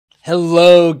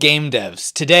Hello, game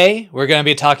devs. Today, we're going to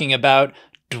be talking about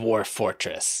Dwarf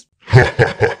Fortress.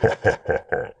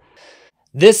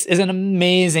 This is an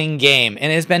amazing game,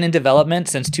 and it has been in development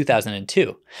since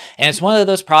 2002. And it's one of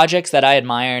those projects that I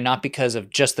admire not because of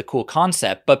just the cool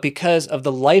concept, but because of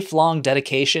the lifelong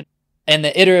dedication and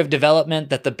the iterative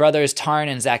development that the brothers Tarn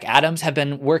and Zach Adams have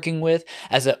been working with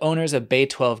as the owners of Bay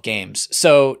 12 Games.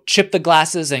 So chip the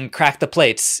glasses and crack the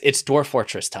plates. It's Dwarf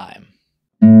Fortress time.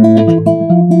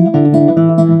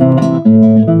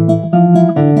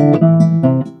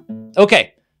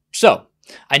 Okay, so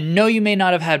I know you may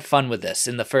not have had fun with this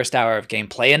in the first hour of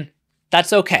gameplay, and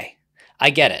that's okay.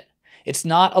 I get it. It's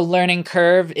not a learning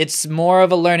curve, it's more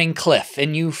of a learning cliff,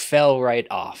 and you fell right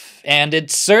off. And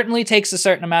it certainly takes a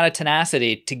certain amount of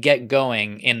tenacity to get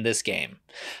going in this game.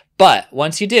 But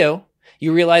once you do,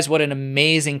 you realize what an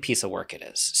amazing piece of work it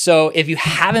is. So if you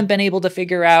haven't been able to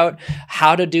figure out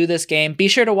how to do this game, be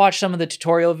sure to watch some of the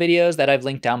tutorial videos that I've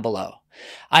linked down below.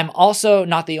 I'm also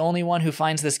not the only one who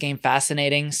finds this game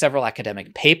fascinating. Several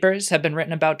academic papers have been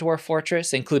written about Dwarf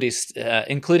Fortress,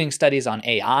 including studies on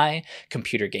AI,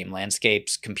 computer game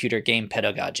landscapes, computer game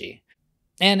pedagogy.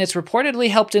 And it's reportedly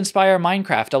helped inspire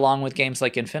Minecraft along with games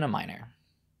like Infiniminer.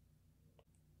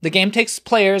 The game takes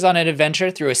players on an adventure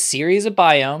through a series of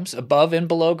biomes above and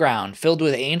below ground, filled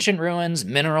with ancient ruins,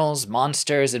 minerals,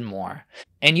 monsters, and more.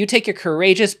 And you take your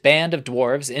courageous band of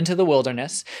dwarves into the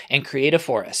wilderness and create a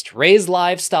forest, raise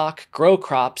livestock, grow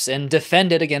crops, and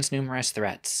defend it against numerous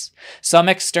threats. Some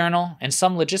external and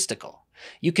some logistical.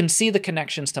 You can see the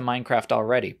connections to Minecraft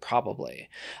already, probably.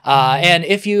 And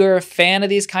if you're a fan of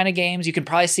these kind of games, you can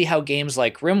probably see how games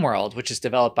like RimWorld, which is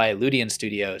developed by Ludian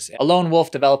Studios, a lone wolf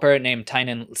developer named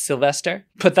Tynan Sylvester,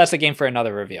 but that's a game for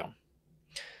another review.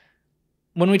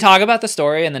 When we talk about the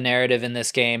story and the narrative in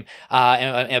this game,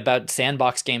 and about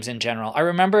sandbox games in general, I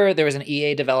remember there was an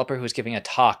EA developer who was giving a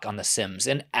talk on The Sims,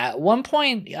 and at one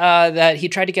point that he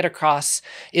tried to get across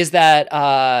is that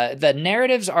the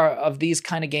narratives of these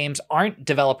kind of games aren't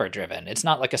developer-driven. It's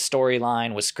not like a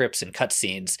storyline with scripts and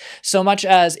cutscenes, so much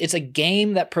as it's a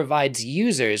game that provides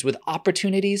users with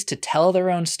opportunities to tell their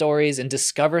own stories and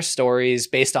discover stories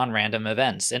based on random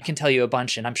events. And I can tell you a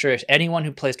bunch, and I'm sure anyone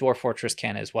who plays Dwarf Fortress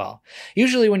can as well.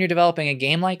 Usually when you're developing a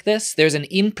game like this, there's an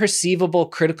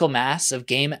imperceivable critical mass of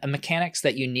game mechanics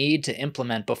that you need to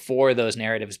implement before those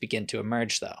narratives begin to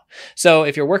emerge, though. So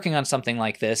if you're working on something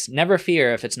like this, never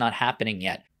fear if it's not happening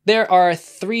yet. There are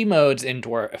 3 modes in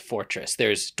Dwarf Fortress.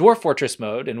 There's Dwarf Fortress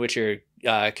mode, in which you're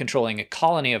controlling a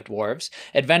colony of dwarves,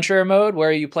 Adventurer mode,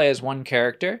 where you play as one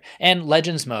character, and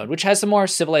Legends mode, which has some more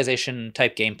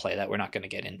civilization-type gameplay that we're not going to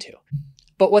get into.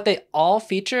 But what they all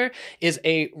feature is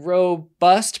a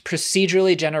robust,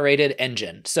 procedurally generated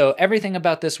engine. So everything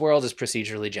about this world is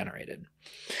procedurally generated.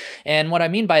 And what I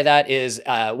mean by that is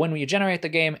when you generate the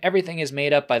game, everything is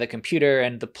made up by the computer,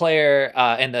 and the player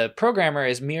and the programmer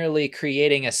is merely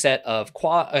creating a set of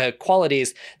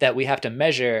qualities that we have to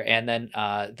measure, and then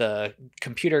the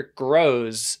computer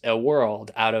grows a world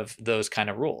out of those kind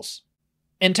of rules.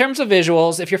 In terms of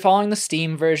visuals, if you're following the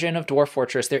Steam version of Dwarf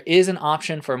Fortress, there is an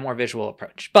option for a more visual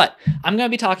approach. But I'm going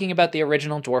to be talking about the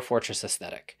original Dwarf Fortress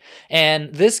aesthetic.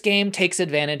 And this game takes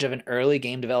advantage of an early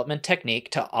game development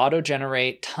technique to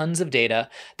auto-generate tons of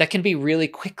data that can be really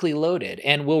quickly loaded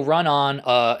and will run on,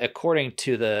 according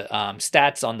to the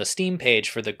stats on the Steam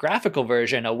page for the graphical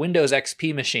version, a Windows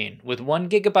XP machine with 1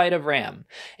 GB of RAM.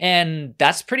 And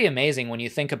that's pretty amazing when you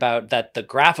think about that the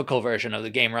graphical version of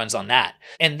the game runs on that.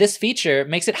 And this feature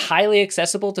makes it highly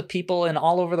accessible to people in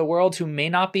all over the world who may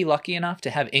not be lucky enough to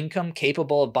have income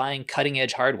capable of buying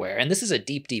cutting-edge hardware. And this is a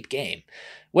deep, deep game.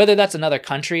 Whether that's another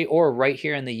country or right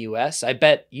here in the US, I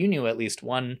bet you knew at least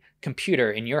one computer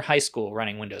in your high school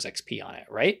running Windows XP on it,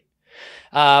 right?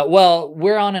 Well,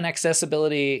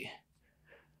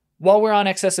 While we're on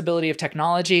accessibility of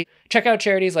technology, check out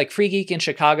charities like Free Geek in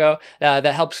Chicago that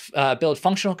helps build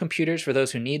functional computers for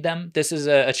those who need them. This is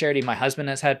a charity my husband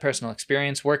has had personal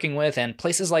experience working with, and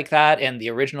places like that and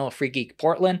the original Free Geek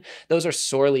Portland, those are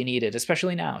sorely needed,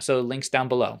 especially now, so links down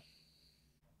below.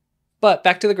 But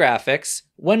back to the graphics.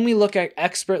 When we look at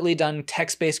expertly done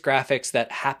text-based graphics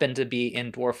that happen to be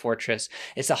in Dwarf Fortress,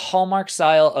 it's a hallmark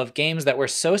style of games that were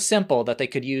so simple that they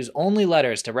could use only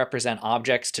letters to represent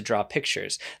objects to draw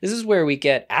pictures. This is where we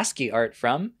get ASCII art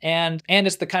from, and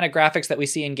it's the kind of graphics that we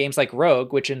see in games like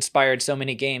Rogue, which inspired so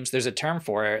many games. There's a term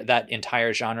for that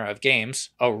entire genre of games,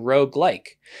 a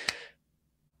roguelike.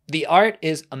 The art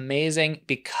is amazing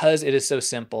because it is so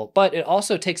simple, but it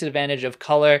also takes advantage of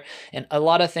color and a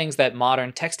lot of things that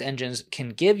modern text engines can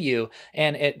give you,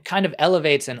 and it kind of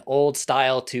elevates an old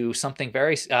style to something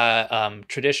very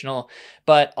traditional,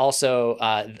 but also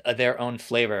their own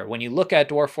flavor. When you look at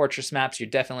Dwarf Fortress maps, you're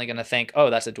definitely going to think, oh,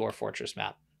 that's a Dwarf Fortress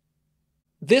map.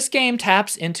 This game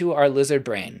taps into our lizard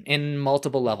brain in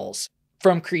multiple levels.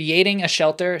 From creating a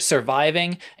shelter,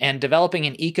 surviving, and developing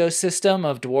an ecosystem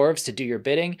of dwarves to do your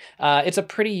bidding, it's a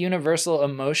pretty universal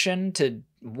emotion to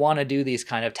want to do these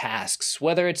kind of tasks.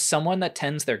 Whether it's someone that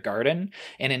tends their garden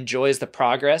and enjoys the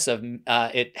progress of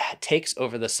it takes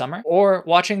over the summer, or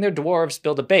watching their dwarves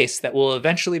build a base that will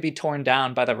eventually be torn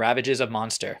down by the ravages of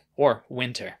monster, or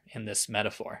winter in this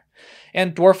metaphor.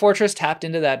 And Dwarf Fortress tapped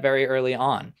into that very early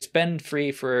on. It's been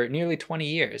free for nearly 20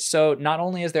 years, so not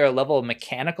only is there a level of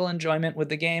mechanical enjoyment with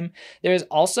the game, there's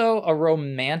also a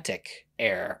romantic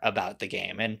air about the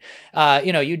game. And,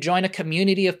 you join a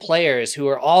community of players who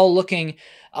are all looking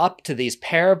up to these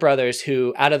pair of brothers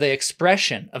who, out of the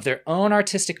expression of their own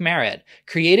artistic merit,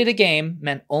 created a game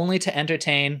meant only to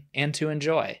entertain and to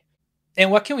enjoy. And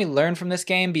what can we learn from this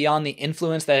game beyond the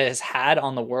influence that it has had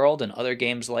on the world and other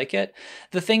games like it?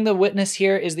 The thing to witness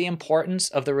here is the importance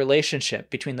of the relationship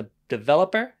between the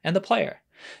developer and the player.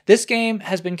 This game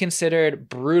has been considered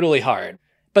brutally hard,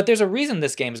 but there's a reason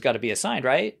this game's got to be assigned,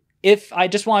 right? If I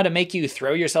just wanted to make you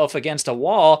throw yourself against a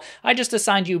wall, I just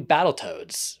assigned you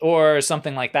Battletoads or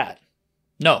something like that.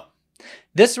 No.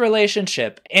 This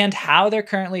relationship and how they're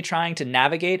currently trying to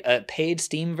navigate a paid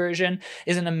Steam version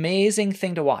is an amazing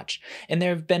thing to watch. And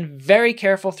they've been very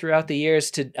careful throughout the years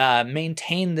to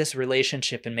maintain this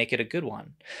relationship and make it a good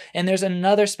one. And there's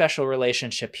another special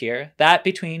relationship here, that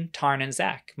between Tarn and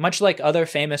Zach. Much like other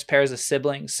famous pairs of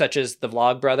siblings, such as the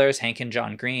Vlogbrothers, Hank and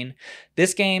John Green,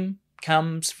 this game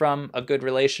comes from a good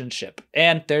relationship.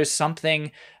 And there's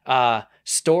something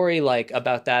story-like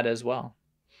about that as well.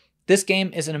 This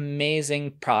game is an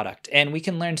amazing product, and we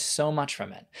can learn so much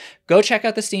from it. Go check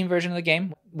out the Steam version of the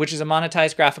game, which is a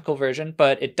monetized graphical version,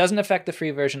 but it doesn't affect the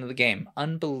free version of the game.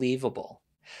 Unbelievable.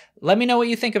 Let me know what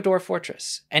you think of Dwarf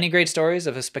Fortress. Any great stories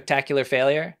of a spectacular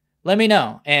failure? Let me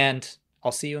know, and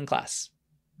I'll see you in class.